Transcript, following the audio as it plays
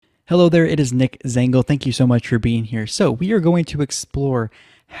Hello there, it is Nick Zangle. Thank you so much for being here. So, we are going to explore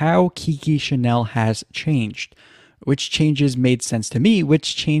how Kiki Chanel has changed. Which changes made sense to me,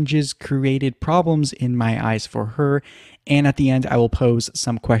 which changes created problems in my eyes for her, and at the end, I will pose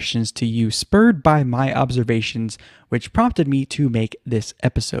some questions to you spurred by my observations, which prompted me to make this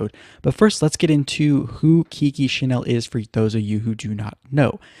episode. But first, let's get into who Kiki Chanel is for those of you who do not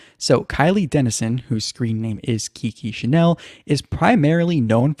know. So, Kylie Dennison, whose screen name is Kiki Chanel, is primarily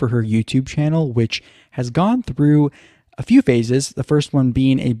known for her YouTube channel, which has gone through a few phases. The first one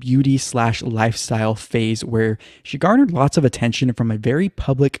being a beauty slash lifestyle phase where she garnered lots of attention from a very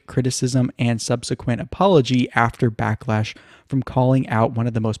public criticism and subsequent apology after backlash from calling out one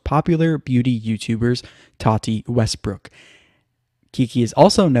of the most popular beauty YouTubers, Tati Westbrook. Kiki is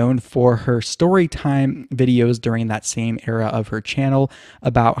also known for her story time videos during that same era of her channel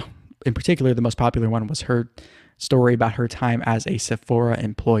about, in particular, the most popular one was her story about her time as a Sephora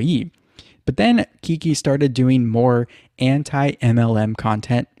employee. But then Kiki started doing more anti-MLM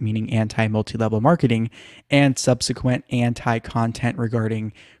content, meaning anti-multi-level marketing, and subsequent anti-content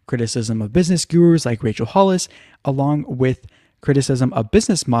regarding criticism of business gurus like Rachel Hollis, along with criticism of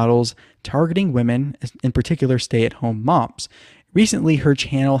business models targeting women, in particular stay-at-home moms. Recently, her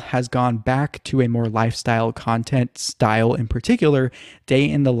channel has gone back to a more lifestyle content style, in particular, day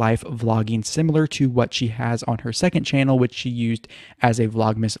in the life vlogging, similar to what she has on her second channel, which she used as a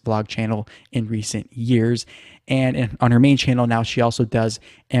Vlogmas vlog channel in recent years. And on her main channel now, she also does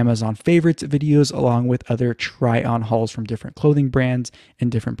Amazon favorites videos along with other try-on hauls from different clothing brands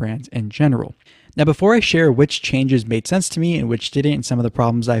and different brands in general. Now, before I share which changes made sense to me and which didn't, and some of the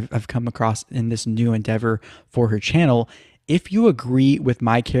problems I've come across in this new endeavor for her channel, if you agree with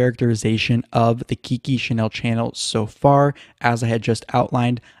my characterization of the Kiki Chanel channel so far, as I had just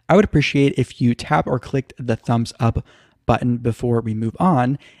outlined, I would appreciate if you tap or clicked the thumbs up button before we move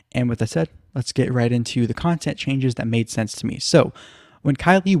on. And with that said, let's get right into the content changes that made sense to me. So when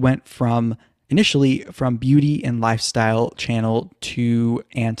Kylie went initially from beauty and lifestyle channel to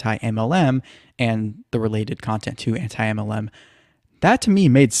anti-MLM and the related content to anti-MLM, that to me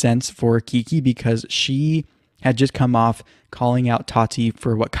made sense for Kiki because she had just come off calling out Tati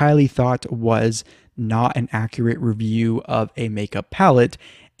for what Kylie thought was not an accurate review of a makeup palette.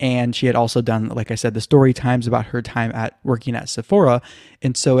 And she had also done, like I said, the story times about her time at working at Sephora.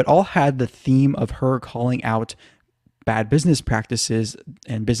 And so it all had the theme of her calling out bad business practices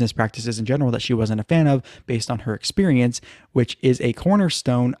and business practices in general that she wasn't a fan of based on her experience, which is a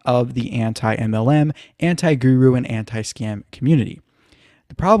cornerstone of the anti-MLM, anti-guru, and anti-scam community.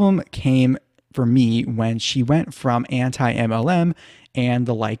 The problem came for me when she went from anti-MLM and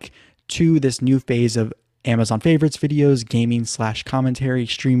the like to this new phase of Amazon favorites videos, gaming slash commentary,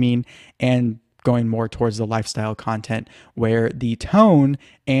 streaming, and going more towards the lifestyle content where the tone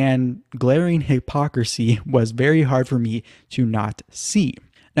and glaring hypocrisy was very hard for me to not see.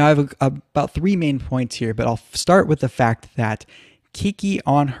 Now, I have about three main points here, but I'll start with the fact that Kiki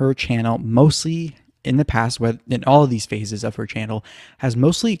on her channel mostly in the past, in all of these phases of her channel, has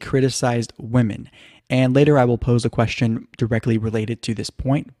mostly criticized women. And later I will pose a question directly related to this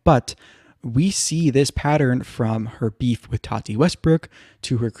point, but we see this pattern from her beef with Tati Westbrook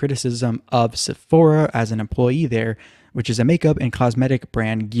to her criticism of Sephora as an employee there, which is a makeup and cosmetic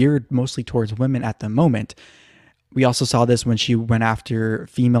brand geared mostly towards women at the moment. We also saw this when she went after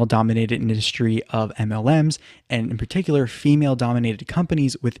female-dominated industry of MLMs, and in particular, female-dominated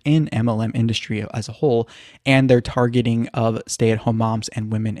companies within MLM industry as a whole, and their targeting of stay-at-home moms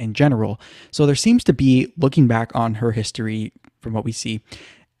and women in general. So there seems to be, looking back on her history from what we see,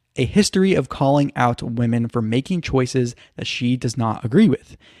 a history of calling out women for making choices that she does not agree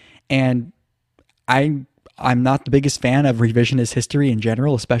with. And I'm not the biggest fan of revisionist history in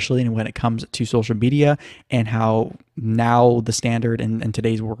general, especially when it comes to social media and how now the standard in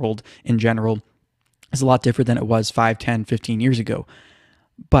today's world in general is a lot different than it was 5, 10, 15 years ago.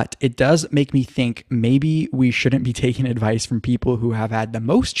 But it does make me think maybe we shouldn't be taking advice from people who have had the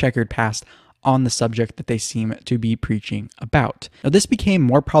most checkered past on the subject that they seem to be preaching about. Now, this became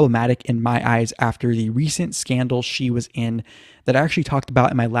more problematic in my eyes after the recent scandal she was in that I actually talked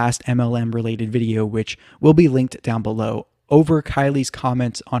about in my last MLM related video, which will be linked down below, over Kylie's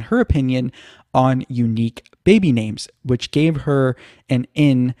comments on her opinion on unique baby names, which gave her an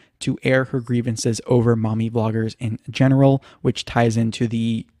in to air her grievances over mommy vloggers in general, which ties into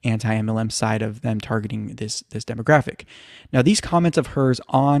the anti-MLM side of them targeting this demographic. Now, these comments of hers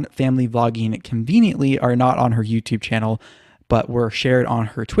on family vlogging conveniently are not on her YouTube channel, but were shared on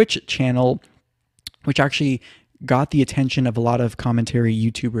her Twitch channel, which actually got the attention of a lot of commentary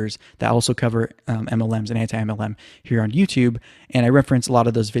YouTubers that also cover MLMs and anti-MLM here on YouTube. And I reference a lot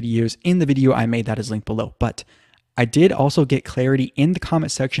of those videos in the video I made that is linked below. But I did also get clarity in the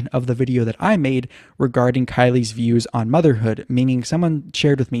comment section of the video that I made regarding Kylie's views on motherhood, meaning someone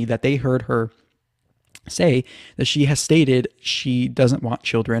shared with me that they heard her say that she has stated she doesn't want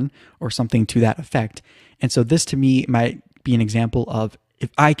children or something to that effect. And so this to me might be an example of, if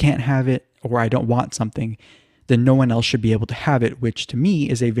I can't have it or I don't want something, then no one else should be able to have it, which to me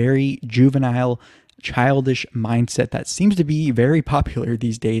is a very juvenile, childish mindset that seems to be very popular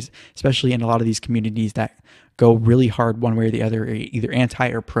these days, especially in a lot of these communities that go really hard one way or the other, either anti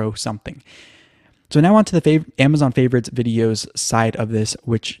or pro something. So now on to the Amazon favorites videos side of this,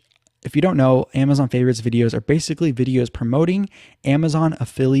 which, if you don't know, Amazon favorites videos are basically videos promoting Amazon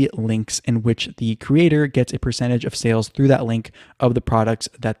affiliate links in which the creator gets a percentage of sales through that link of the products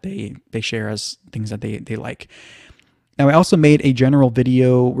that they share as things that they like. Now, I also made a general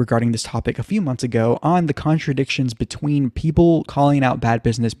video regarding this topic a few months ago on the contradictions between people calling out bad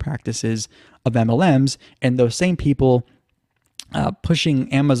business practices of MLMs and those same people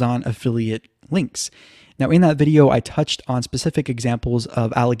pushing Amazon affiliate links. Now, in that video, I touched on specific examples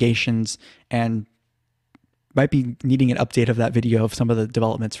of allegations and might be needing an update of that video of some of the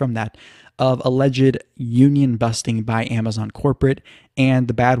developments from that, of alleged union busting by Amazon corporate and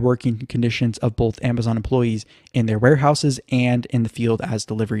the bad working conditions of both Amazon employees in their warehouses and in the field as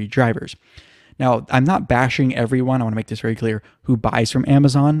delivery drivers. Now, I'm not bashing everyone, I want to make this very clear, who buys from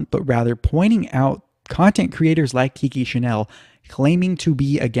Amazon, but rather pointing out content creators like Kiki Chanel claiming to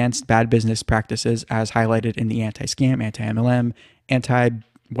be against bad business practices as highlighted in the anti-scam, anti-MLM,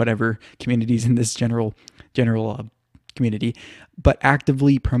 anti-whatever communities in this general community, but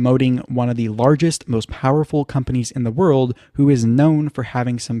actively promoting one of the largest, most powerful companies in the world who is known for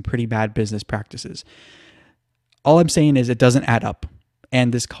having some pretty bad business practices. All I'm saying is it doesn't add up,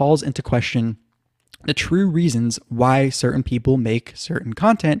 and this calls into question the true reasons why certain people make certain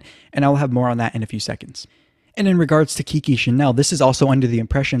content, and I'll have more on that in a few seconds. And in regards to Kiki Chanel, this is also under the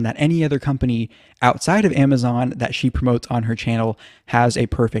impression that any other company outside of Amazon that she promotes on her channel has a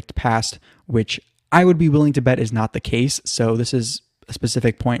perfect past, which I would be willing to bet is not the case. So this is a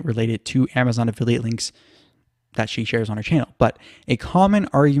specific point related to Amazon affiliate links that she shares on her channel. But a common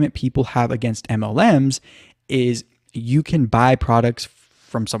argument people have against MLMs is you can buy products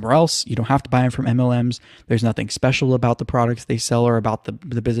from somewhere else. You don't have to buy them from MLMs. There's nothing special about the products they sell or about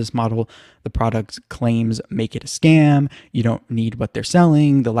the business model. The product's claims make it a scam. You don't need what they're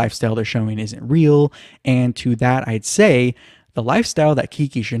selling. The lifestyle they're showing isn't real. And to that, I'd say the lifestyle that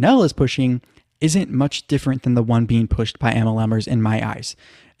Kiki Chanel is pushing isn't much different than the one being pushed by MLMers in my eyes.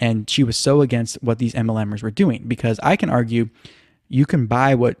 And she was so against what these MLMers were doing, because I can argue you can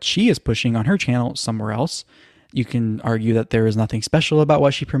buy what she is pushing on her channel somewhere else. You can argue that there is nothing special about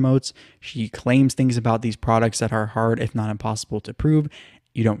what she promotes. She claims things about these products that are hard, if not impossible, to prove.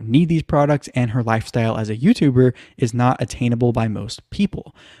 You don't need these products, and her lifestyle as a YouTuber is not attainable by most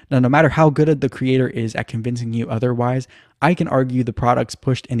people. Now, no matter how good the creator is at convincing you otherwise, I can argue the products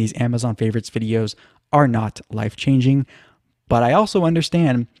pushed in these Amazon favorites videos are not life-changing, but I also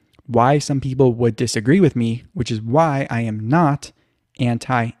understand why some people would disagree with me, which is why I am not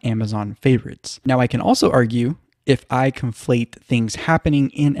anti-Amazon favorites. Now, I can also argue if I conflate things happening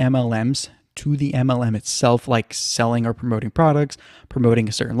in MLMs to the MLM itself, like selling or promoting products, promoting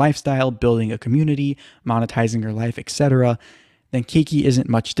a certain lifestyle, building a community, monetizing your life, etc., then Kiki isn't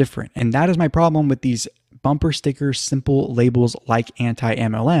much different. And that is my problem with these bumper sticker, simple labels like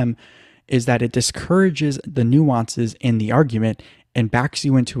anti-MLM, is that it discourages the nuances in the argument and backs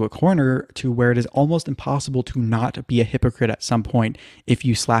you into a corner to where it is almost impossible to not be a hypocrite at some point if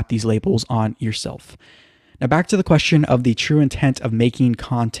you slap these labels on yourself. Now, back to the question of the true intent of making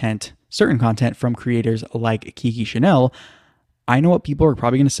content, certain content from creators like Kiki Chanel. I know what people are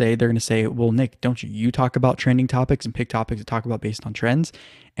probably going to say. They're going to say, well, Nick, don't you talk about trending topics and pick topics to talk about based on trends?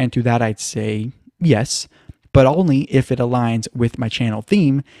 And to that, I'd say yes, but only if it aligns with my channel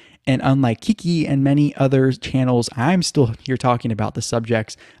theme. And unlike Kiki and many other channels, I'm still here talking about the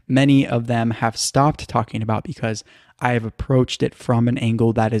subjects many of them have stopped talking about because I have approached it from an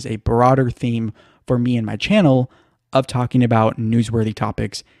angle that is a broader theme for me and my channel of talking about newsworthy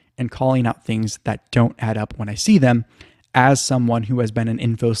topics and calling out things that don't add up when I see them, as someone who has been an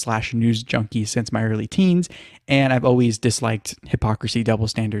info/news junkie since my early teens. And I've always disliked hypocrisy, double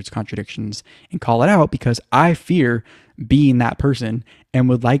standards, contradictions, and call it out because I fear being that person and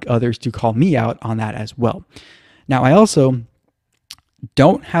would like others to call me out on that as well. Now, I also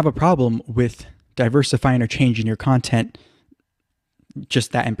don't have a problem with diversifying or changing your content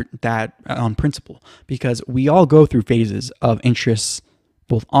just that on principle, because we all go through phases of interests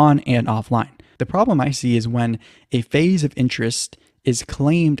both on and offline. The problem I see is when a phase of interest is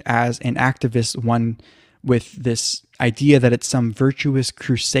claimed as an activist one, with this idea that it's some virtuous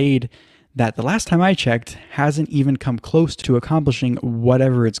crusade that, the last time I checked, hasn't even come close to accomplishing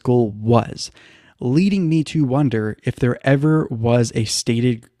whatever its goal was, leading me to wonder if there ever was a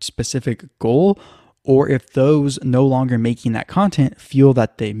stated specific goal, or if those no longer making that content feel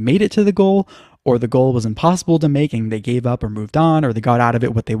that they made it to the goal, or the goal was impossible to make and they gave up or moved on, or they got out of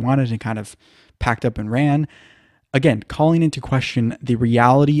it what they wanted and kind of packed up and ran. Again, calling into question the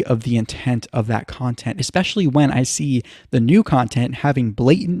reality of the intent of that content, especially when I see the new content having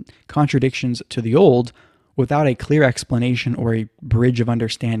blatant contradictions to the old without a clear explanation or a bridge of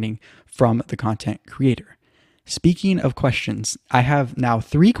understanding from the content creator. Speaking of questions, I have now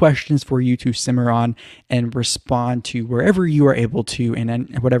 3 questions for you to simmer on and respond to wherever you are able to, and in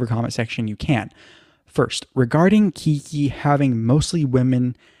whatever comment section you can. First, regarding Kiki having mostly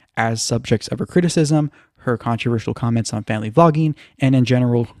women as subjects of her criticism, her controversial comments on family vlogging, and in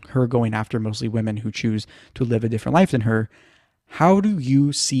general, her going after mostly women who choose to live a different life than her, how do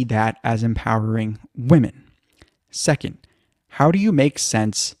you see that as empowering women? Second, how do you make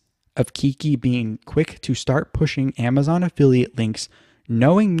sense of Kiki being quick to start pushing Amazon affiliate links,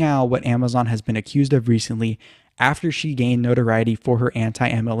 knowing now what Amazon has been accused of recently after she gained notoriety for her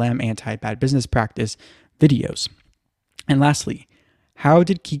anti-MLM, anti-bad business practice videos? And lastly, how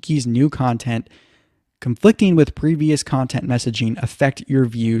did Kiki's new content conflicting with previous content messaging affect your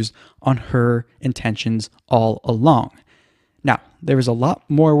views on her intentions all along? Now, there is a lot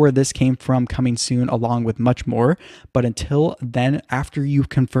more where this came from coming soon, along with much more. But until then, after you've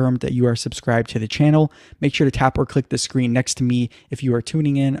confirmed that you are subscribed to the channel, make sure to tap or click the screen next to me if you are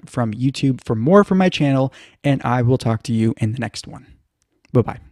tuning in from YouTube for more from my channel, and I will talk to you in the next one. Bye-bye.